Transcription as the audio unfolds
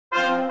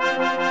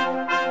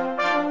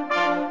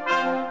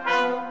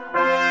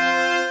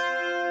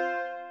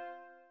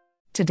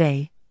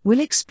Today, we'll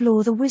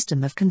explore the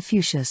wisdom of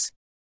Confucius.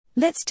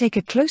 Let's take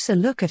a closer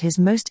look at his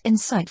most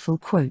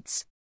insightful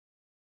quotes.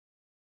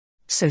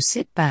 So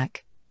sit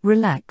back,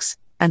 relax,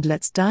 and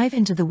let's dive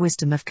into the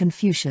wisdom of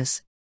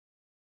Confucius.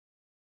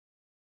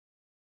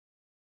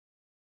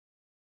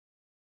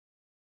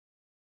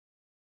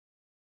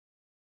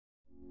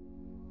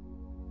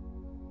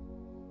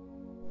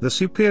 The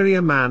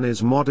superior man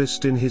is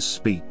modest in his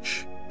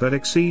speech, but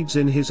exceeds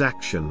in his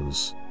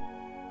actions.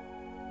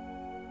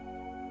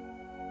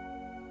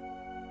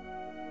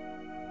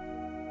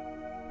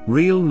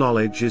 Real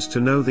knowledge is to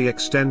know the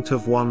extent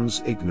of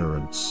one's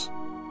ignorance.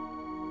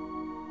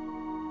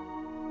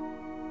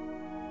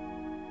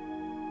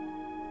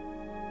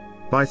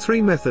 By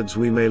three methods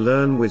we may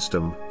learn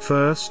wisdom: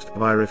 first,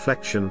 by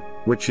reflection,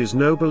 which is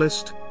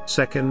noblest;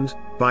 second,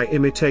 by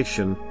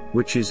imitation,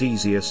 which is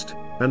easiest;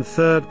 and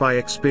third, by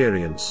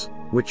experience,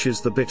 which is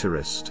the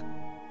bitterest.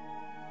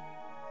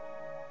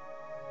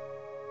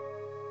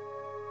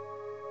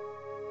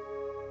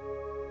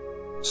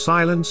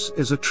 Silence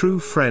is a true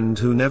friend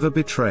who never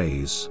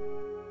betrays.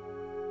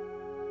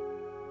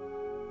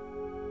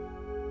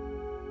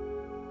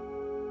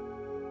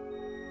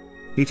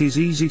 It is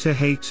easy to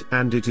hate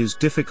and it is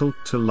difficult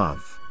to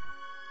love.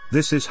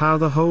 This is how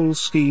the whole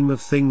scheme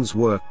of things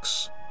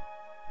works.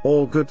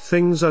 All good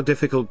things are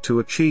difficult to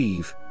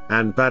achieve,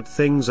 and bad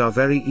things are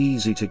very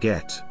easy to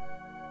get.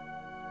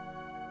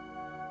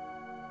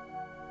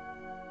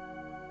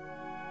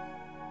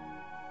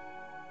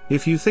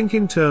 If you think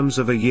in terms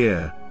of a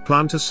year,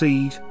 plant a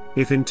seed;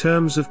 if in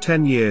terms of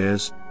 10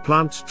 years,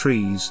 plant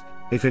trees;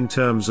 if in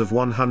terms of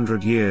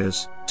 100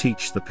 years,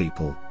 teach the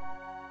people.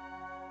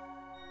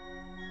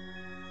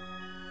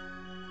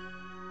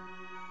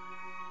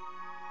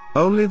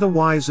 Only the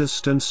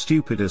wisest and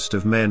stupidest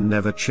of men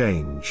never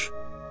change.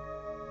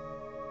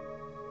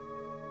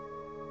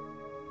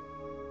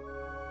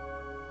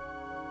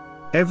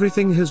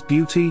 Everything has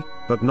beauty,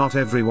 but not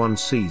everyone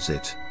sees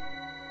it.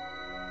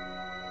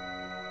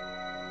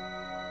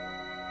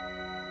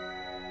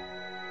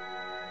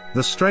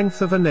 The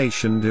strength of a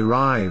nation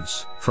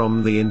derives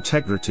from the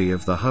integrity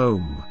of the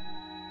home.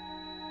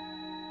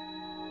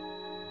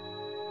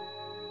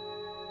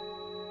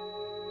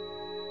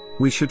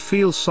 We should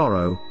feel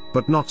sorrow,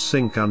 but not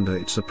sink under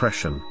its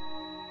oppression.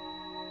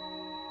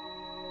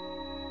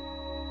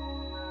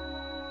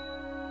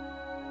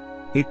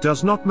 It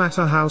does not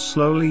matter how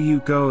slowly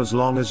you go as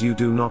long as you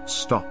do not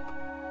stop.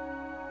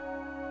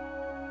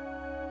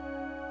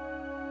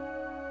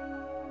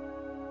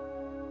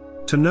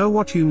 To know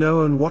what you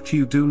know and what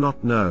you do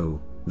not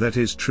know, that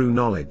is true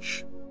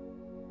knowledge.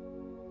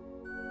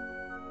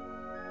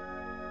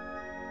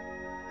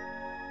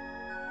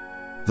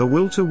 The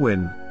will to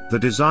win, the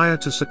desire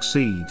to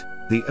succeed,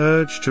 the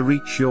urge to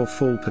reach your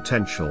full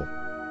potential.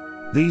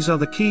 These are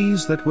the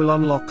keys that will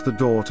unlock the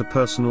door to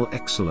personal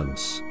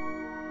excellence.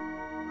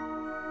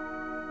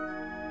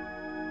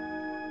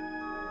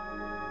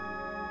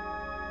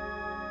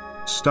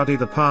 Study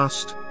the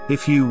past,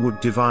 if you would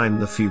divine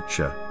the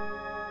future.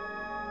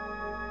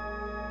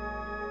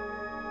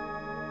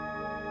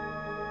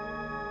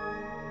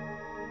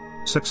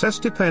 Success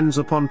depends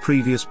upon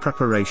previous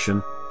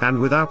preparation, and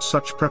without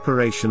such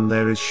preparation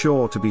there is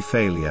sure to be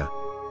failure.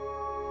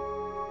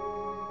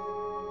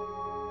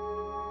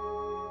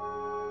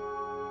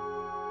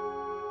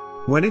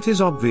 When it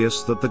is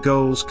obvious that the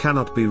goals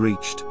cannot be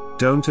reached,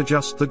 don't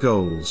adjust the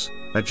goals,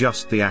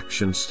 adjust the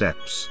action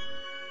steps.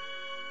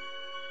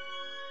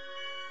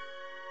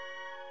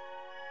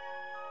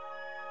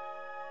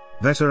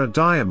 Better a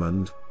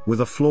diamond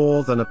with a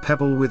flaw than a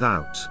pebble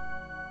without.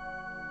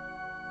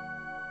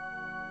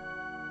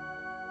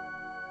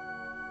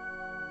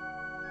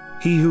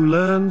 He who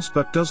learns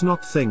but does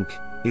not think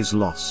is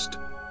lost.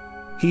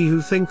 He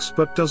who thinks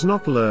but does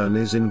not learn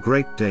is in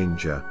great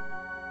danger.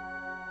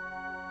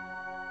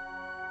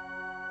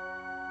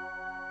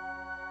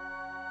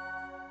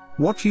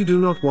 What you do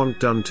not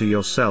want done to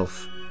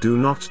yourself, do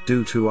not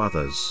do to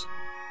others.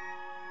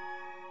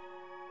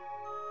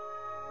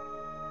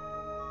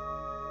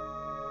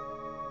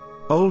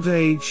 Old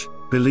age,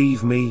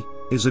 believe me,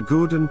 is a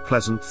good and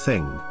pleasant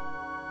thing.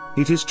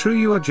 It is true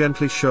you are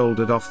gently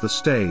shouldered off the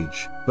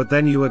stage, but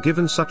then you are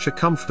given such a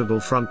comfortable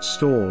front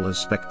stall as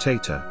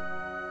spectator.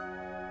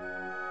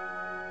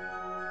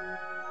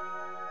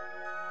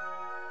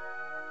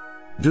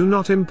 Do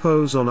not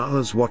impose on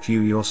others what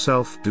you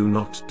yourself do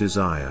not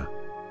desire.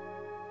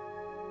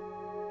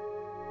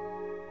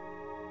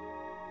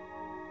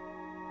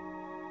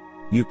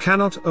 You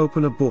cannot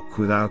open a book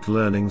without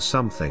learning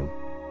something.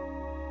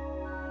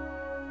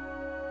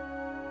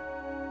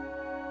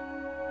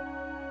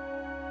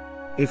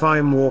 If I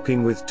am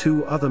walking with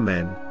two other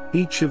men,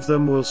 each of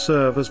them will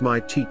serve as my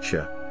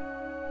teacher.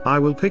 I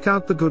will pick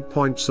out the good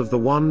points of the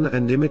one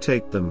and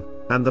imitate them,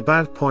 and the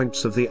bad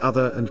points of the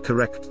other and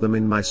correct them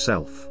in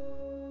myself.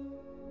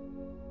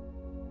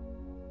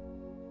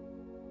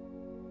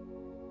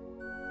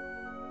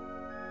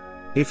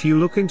 If you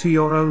look into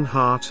your own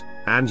heart,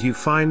 and you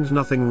find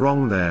nothing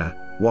wrong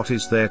there, what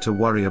is there to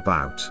worry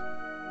about?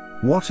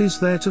 What is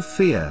there to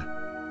fear?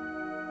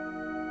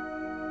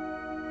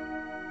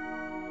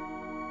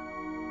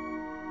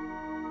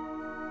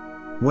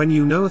 When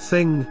you know a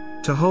thing,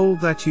 to hold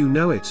that you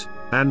know it,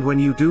 and when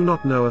you do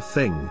not know a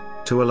thing,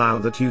 to allow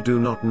that you do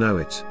not know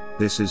it,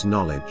 this is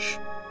knowledge.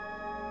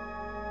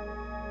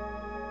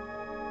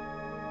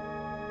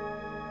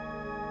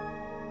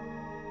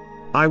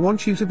 I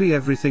want you to be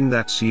everything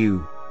that's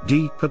you,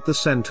 deep at the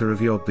center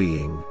of your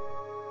being.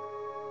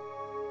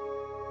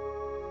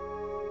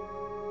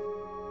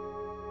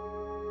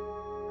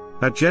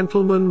 A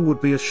gentleman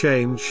would be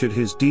ashamed should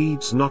his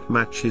deeds not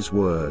match his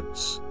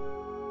words.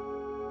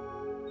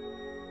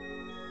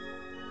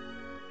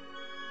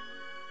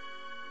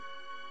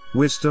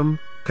 Wisdom,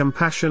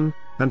 compassion,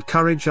 and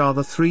courage are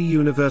the three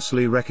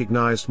universally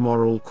recognized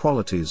moral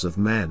qualities of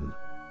men.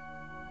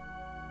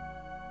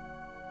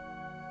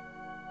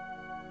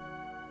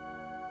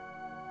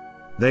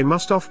 They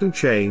must often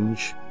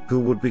change. Who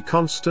would be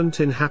constant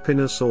in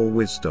happiness or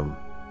wisdom?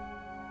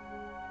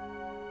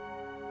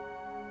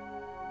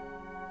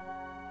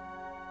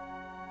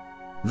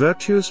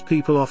 Virtuous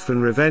people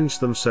often revenge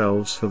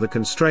themselves for the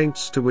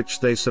constraints to which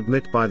they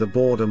submit by the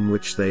boredom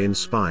which they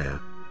inspire.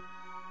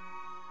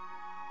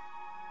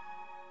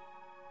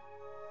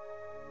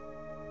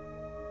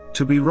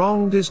 To be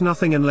wronged is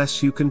nothing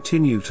unless you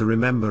continue to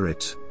remember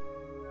it.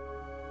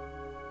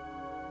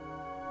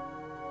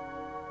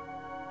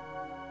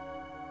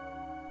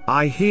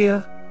 I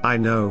hear, I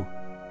know.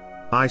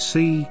 I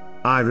see,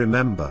 I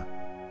remember.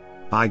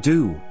 I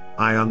do,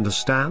 I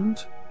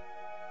understand.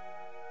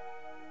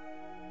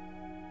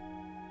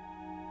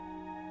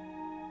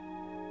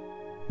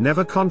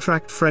 Never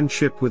contract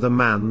friendship with a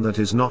man that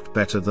is not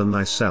better than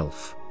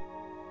thyself.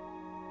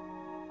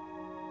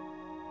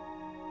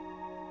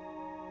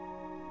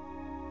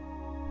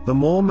 The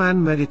more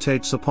man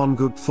meditates upon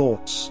good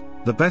thoughts,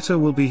 the better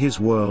will be his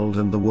world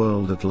and the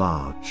world at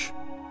large.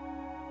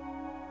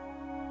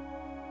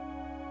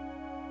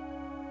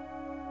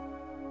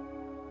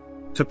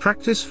 To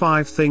practice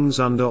 5 things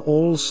under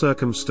all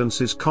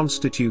circumstances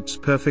constitutes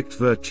perfect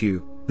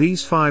virtue.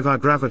 These 5 are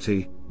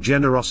gravity,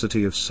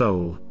 generosity of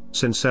soul,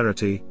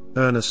 sincerity,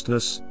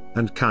 earnestness,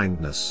 and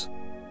kindness.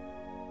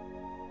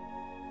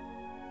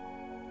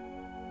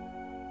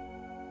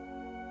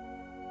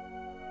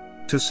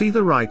 To see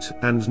the right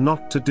and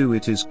not to do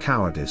it is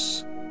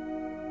cowardice.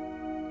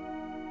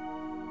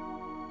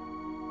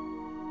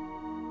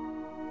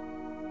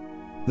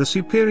 The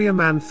superior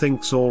man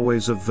thinks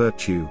always of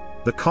virtue,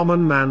 the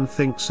common man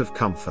thinks of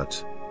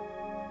comfort.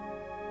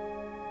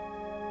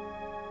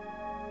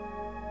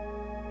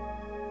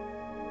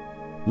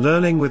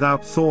 Learning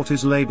without thought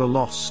is labor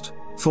lost,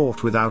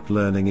 thought without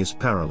learning is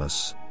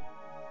perilous.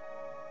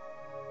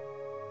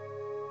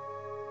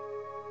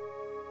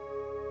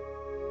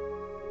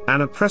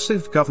 An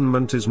oppressive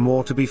government is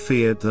more to be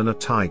feared than a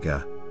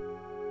tiger.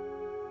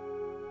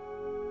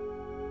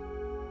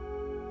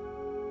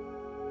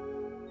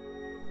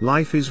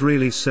 Life is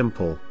really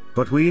simple,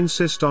 but we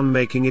insist on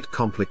making it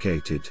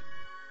complicated.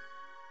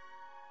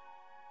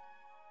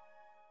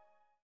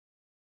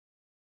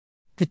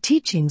 The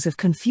teachings of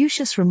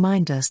Confucius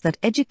remind us that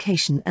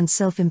education and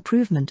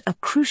self-improvement are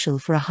crucial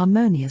for a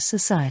harmonious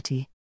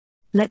society.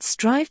 Let's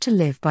strive to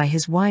live by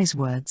his wise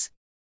words.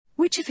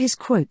 Which of his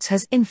quotes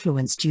has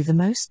influenced you the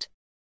most?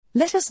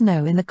 Let us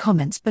know in the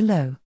comments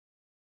below.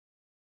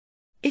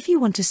 If you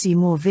want to see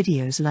more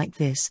videos like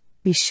this,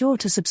 be sure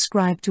to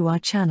subscribe to our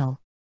channel.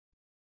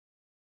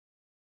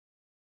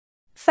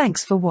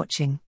 Thanks for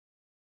watching.